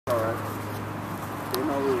They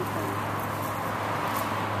know we were coming.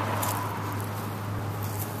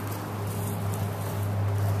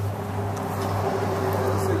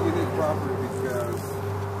 It's a unique property because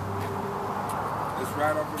it's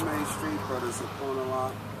right off of Main Street, but it's a corner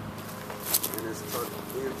lot. And it's tucked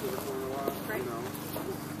into the corner lot, you know.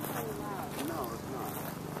 No, it's not.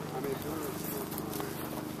 I mean, during the summertime,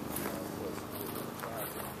 you know, of course, it's a little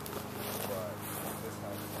traffic, but this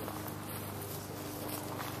house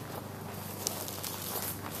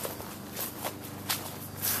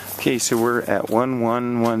is. Okay, so we're at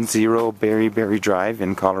 1110 Bayberry Drive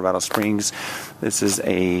in Colorado Springs. This is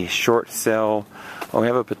a short sale. We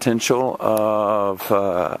have a potential of,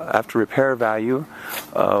 after repair value,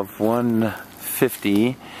 of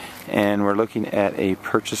 $150, and we're looking at a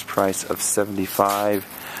purchase price of $75.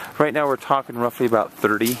 Right now we're talking roughly about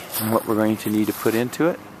 $30 and what we're going to need to put into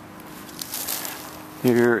it.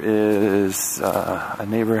 Here is a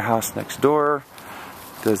neighbor house next door.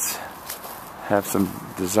 Does have some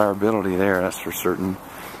desirability there, that's for certain.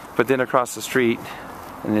 But then across the street,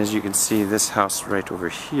 and as you can see, this house right over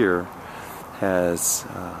here has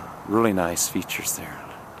really nice features there.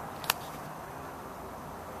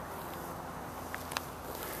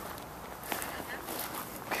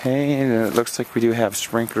 Okay, and it looks like we do have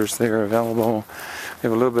sprinklers there available. We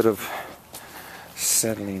have a little bit of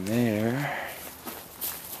settling there.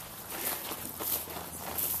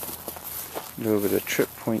 A little bit of trip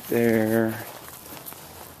point there.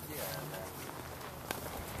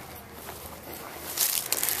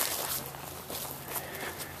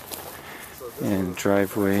 And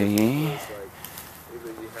driveway.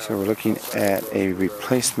 So we're looking at a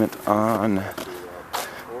replacement on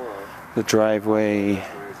the driveway.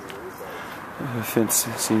 The fence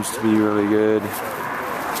seems to be really good.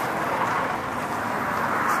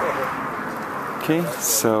 Okay,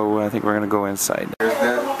 so I think we're going to go inside. No.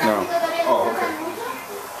 Oh,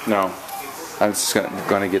 okay. No. I'm just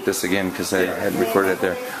going to get this again because I hadn't recorded it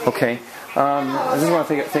there. Okay. I just want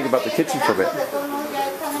to think about the kitchen for a bit.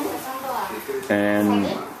 And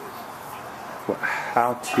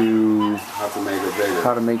how to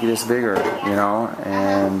make this bigger, you know,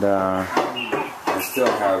 and still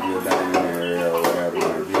have your dining area or whatever it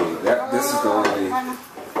might be. This is the only.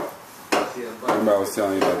 Remember I was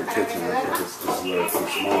telling you about the kitchen. I think it's just a little too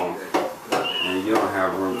small, and you don't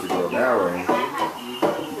have room to go that way.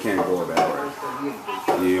 You can't go that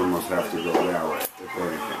way. You almost have to go that way, if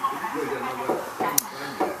anything.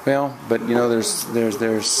 Well, but you know, there's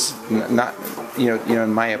not, you know,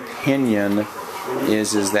 in my opinion,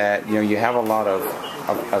 is that, you know, you have a lot of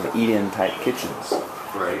eat-in type kitchens,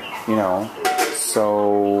 right? You know,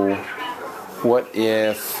 so what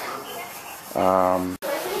if?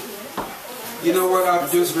 You know what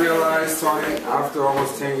I've just realized, Tony, after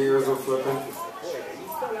almost 10 years of flipping,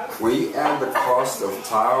 when you add the cost of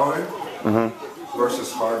tiling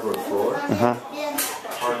versus hardwood floor,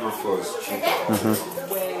 hardwood floor is cheaper.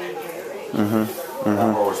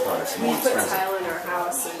 I've always thought it's more expensive. We put tile in our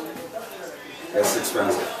house and it's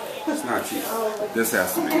expensive. It's not cheap. This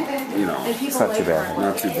has to be, you know, It's not too bad.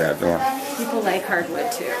 not too bad though. Yeah. people like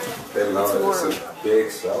hardwood too. They love it. It's a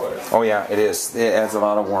big seller. Oh yeah, it is. It adds a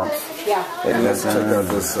lot of warmth. Yeah. And let's check out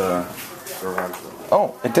this garage.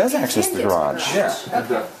 Oh, it does access the garage. Yeah,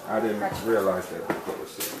 I didn't realize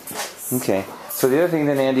that. Okay. So the other thing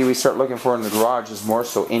then, Andy, we start looking for in the garage is more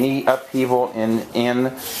so any upheaval in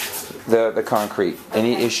the concrete,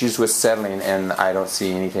 any issues with settling, and I don't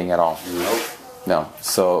see anything at all. Nope. No.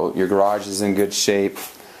 So your garage is in good shape.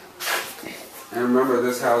 And remember,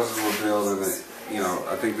 this house was built in the, you know,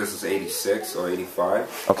 I think this is 86 or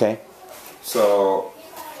 85. Okay. So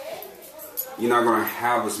you're not going to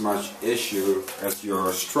have as much issue as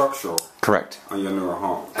your structural. Correct. On your newer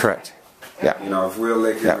home. Correct. Yeah. You know, if we're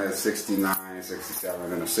looking at 69,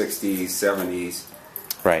 67, in the 60s, 70s,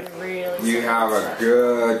 right. you have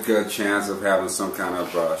a good chance of having some kind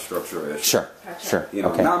of structural issue. Sure. Sure. You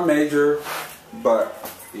know, Okay. not major, but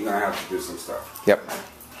you're going to have to do some stuff. Yep.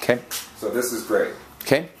 Okay. So this is great.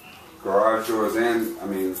 Okay. Garage doors in, I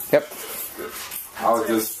mean, Yep. I would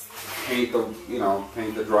just paint the, you know,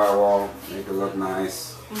 paint the drywall, make it look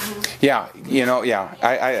nice. Yeah, you know, yeah.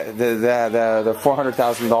 The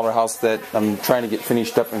 $400,000 house that I'm trying to get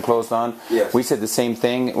finished up and closed on. Yes. We said the same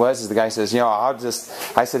thing. It was the guy says, you know,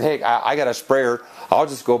 I said, hey, I got a sprayer. I'll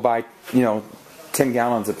just go buy, you know, 10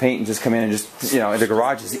 gallons of paint and just come in and just, you know, the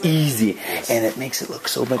garage is easy, and it makes it look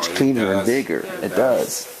so much cleaner and bigger. Yeah, it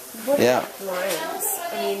does. What Yeah. about blinds?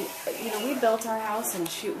 I mean, you know, we built our house and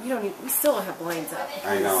shoot, we still don't have blinds up.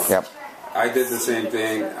 I know. Yep. I did the same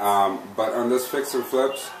thing, but on this fix and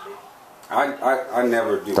flips, I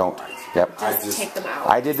never do. Don't. Yep. Just take them out.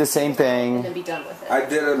 I did the same thing. And then be done with it. I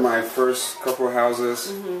did it in my first couple of houses,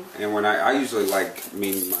 and when I usually like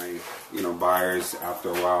meeting my buyers after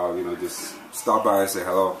a while, just stop by and say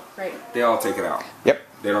hello. Right. They all take it out. Yep.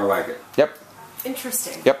 They don't like it. Yep.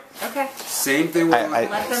 Interesting. Yep. Okay. Same thing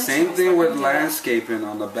with landscaping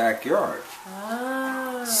on the backyard.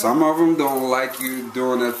 Ah. Some of them don't like you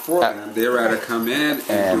doing it for them. They rather come in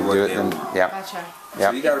and do what they want. Yeah. Gotcha.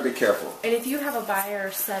 So you got to be careful. And if you have a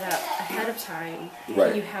buyer set up ahead of time, Right.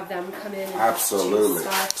 and you have them come in and Absolutely.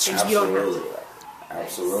 choose spots, you don't have to do it.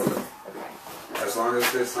 Absolutely. Okay. As long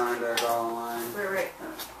as they sign that dollar line. Right.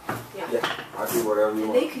 Yeah. Yeah. I'll do whatever you And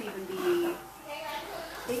want. they could even be.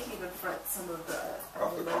 They could even front some of the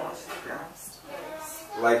cost, yeah. cost.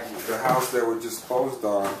 Nice. Like the house that we just closed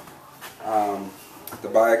on, the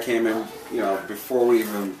buyer came in, before we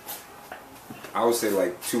even, I would say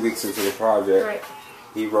like 2 weeks into the project. Right.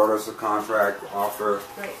 He wrote us a contract offer,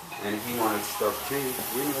 Right. and he wanted stuff changed.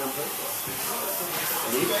 We made him pay for it.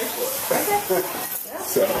 And he paid for it. Yeah.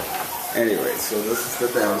 So, anyway, so this is the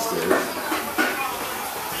downstairs.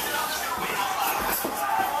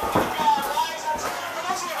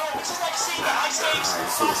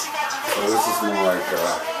 So this is more like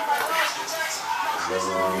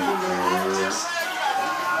living room area.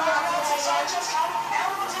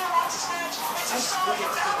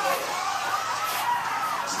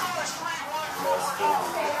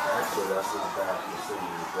 Actually, that's not bad. You're sitting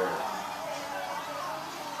right there.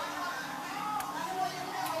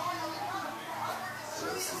 So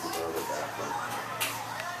this is the other bathroom.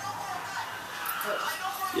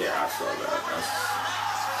 Yeah, I saw that.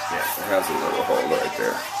 Yeah, it has a little hole right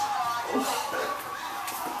there.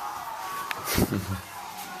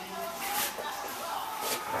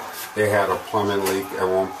 They had a plumbing leak at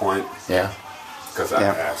one point. Yeah. Because I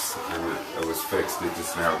asked, and it was fixed. They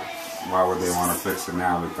just now, why would they want to fix it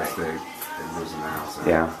now? Because they're losing the house.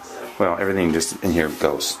 Yeah. Well, everything just in here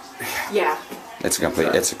goes. Yeah. It's a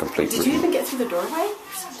complete. Did you even get through the doorway?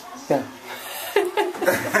 Yeah.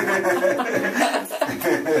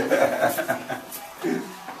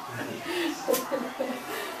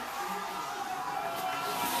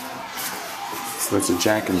 So it's a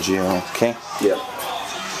Jack and Jill, okay? Yeah.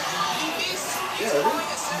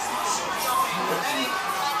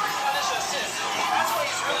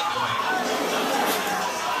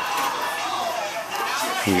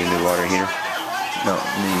 You get a new water heater? No.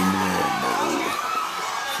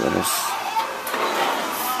 Furnace.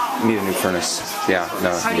 Need a new furnace. Yeah, no.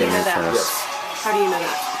 How do need you a know new that? furnace. How do you know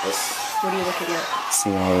that? Yes. What are you looking at?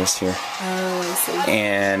 See all this here. Oh, I see.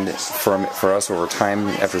 And for us over time,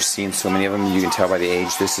 after seeing so many of them, you can tell by the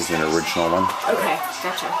age this is an original one. Okay,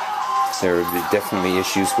 gotcha. There would be definitely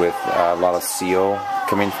issues with a lot of CO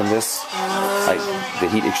coming from this. Like the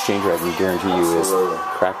heat exchanger, I can guarantee you, is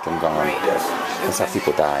cracked and gone. Right. Yes. That's how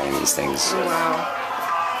people die in these things. Oh, wow.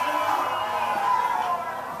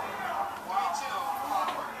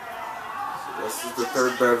 This is the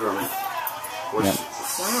third bedroom, which is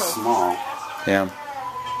small. Yeah.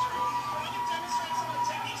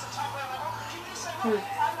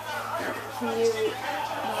 Can you...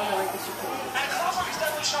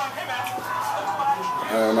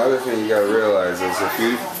 Another thing you gotta realize is if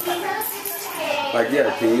you,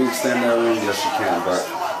 can you extend that room? Yes, you can, but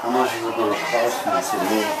how much is it gonna cost you to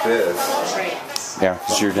move this? Right. Yeah,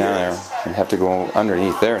 because you're down there and have to go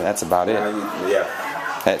underneath there. That's about it. Yeah,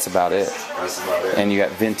 That's about it. that's about it. And you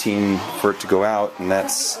got venting for it to go out, and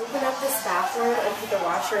that's... Open up this bathroom and put the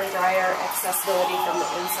washer and dryer accessibility from the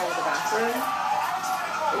inside of the bathroom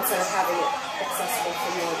instead of having it accessible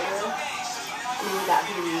from the living room. Would that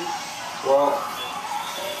be... Well,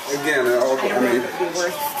 again, I don't know if it would be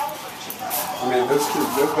worth... this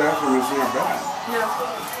bathroom is not bad. No.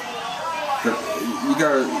 But you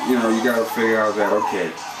gotta figure out that, okay,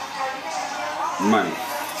 money.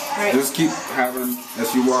 Right. Just keep having,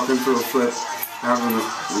 as you walk into a flip, having in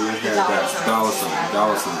your head that dollar sign.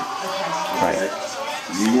 Right.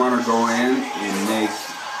 You want to go in and make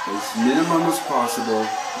as minimum as possible,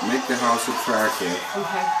 make the house attractive.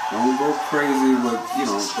 Okay. Don't go crazy with,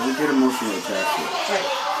 don't get emotionally attached to it.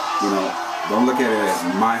 Right. Don't look at it as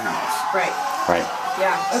my house. Right. Right.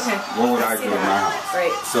 Yeah, okay. What would I do in my house?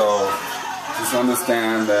 Right. So, just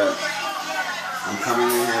understand that I'm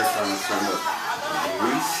coming in here trying to spend the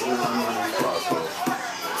least amount of money as possible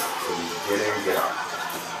so you get in and get out.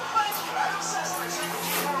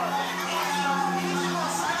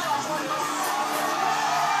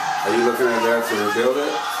 Are you looking at that to rebuild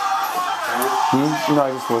it? No,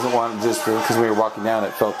 I just wasn't wanting, just because we were walking down,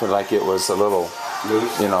 it felt like it was a little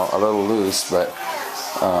Loose? a little loose, but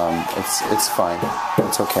it's fine.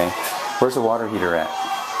 It's okay. Where's the water heater at?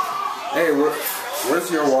 Hey,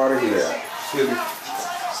 where's your water heater at? Excuse me.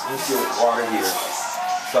 Where's your water heater?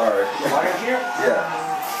 Sorry. Water heater? Yeah.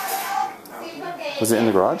 Was it in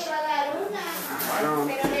the garage? I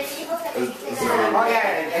don't. Oh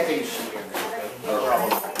yeah, I think it's here. I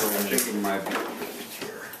think it might be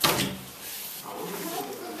here.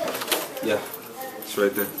 Yeah, it's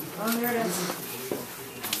right there. Oh, there it is.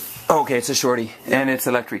 Okay, it's a shorty, and it's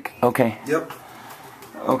electric. Okay. Yep.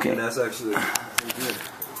 Okay. And that's actually pretty good.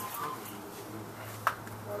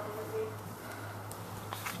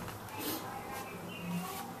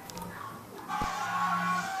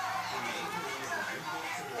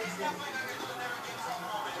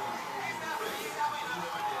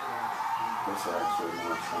 That's actually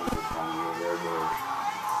more expensive than the regular.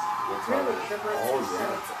 Really? The birds Oh, are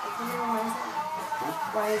yeah.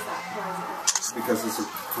 Why is that? Why is that? Because it's a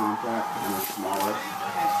compact and it's smaller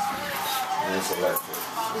Okay. and it's electric.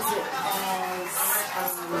 Is it as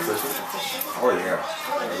Efficient? efficient? Oh yeah.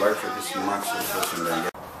 Electric is much efficient than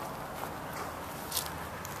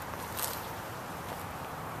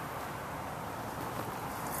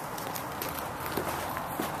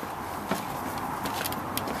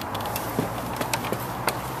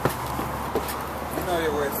You know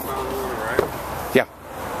your way to Mount Warner, right? Yeah.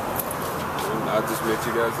 And I'll just meet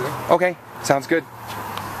you guys there. Okay. Sounds good.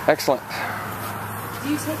 Excellent. Do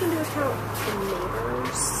you take into account the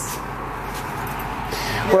neighbors?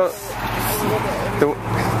 Well,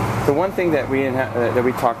 the one thing that we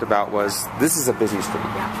talked about was this is a busy street,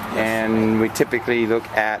 and we typically look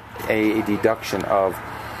at a deduction of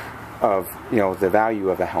the value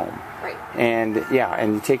of a home. Right. And yeah,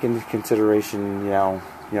 and you take into consideration,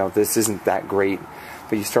 this isn't that great,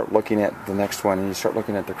 but you start looking at the next one, and you start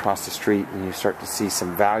looking at across the street, and you start to see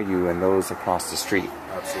some value in those across the street.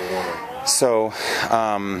 Absolutely. So,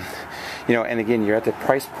 and again, you're at the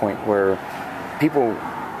price point where people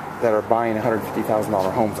that are buying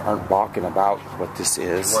 $150,000 homes aren't balking about what this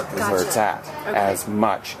is, where it's at, as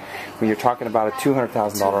much. When you're talking about a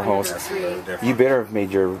 $200,000 home, you better have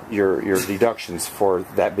made your deductions for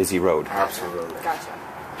that busy road. Absolutely. Gotcha.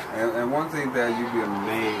 And one thing that you'd be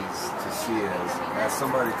amazed to see is, as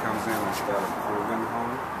somebody comes in and starts improving the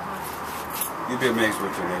home, you'd be amazed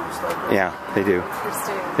what your neighbors start doing. Yeah, they do.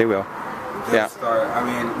 They will. They'll start,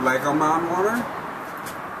 like on Mount Warner,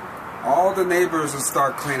 all the neighbors will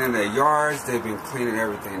start cleaning their yards. They've been cleaning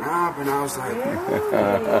everything up, and I was like,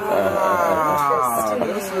 wow,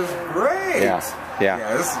 this is great. Yeah.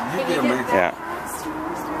 You'd be amazed. Yeah.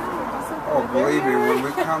 Oh, believe me, when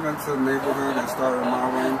we come into the neighborhood and start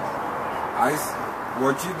remodeling,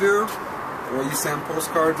 what you do, when you send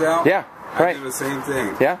postcards out, I do the same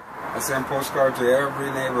thing. Yeah. I send postcards to every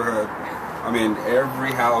neighborhood.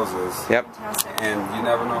 Every houses. Yep. And you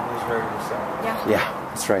never know who's ready to sell. Yeah,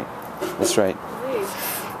 that's right. That's right.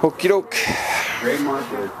 Okie doke. Great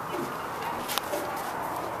market.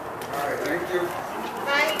 Alright, thank you.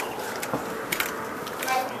 Bye.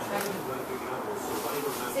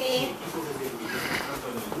 Sí.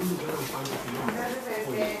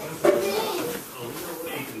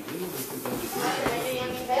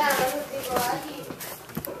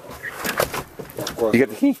 You got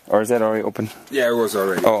the key? Or is that already open? Yeah, it was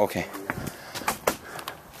already. Oh, okay.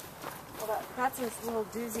 Well, that's a little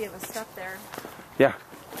doozy of a step there. Yeah.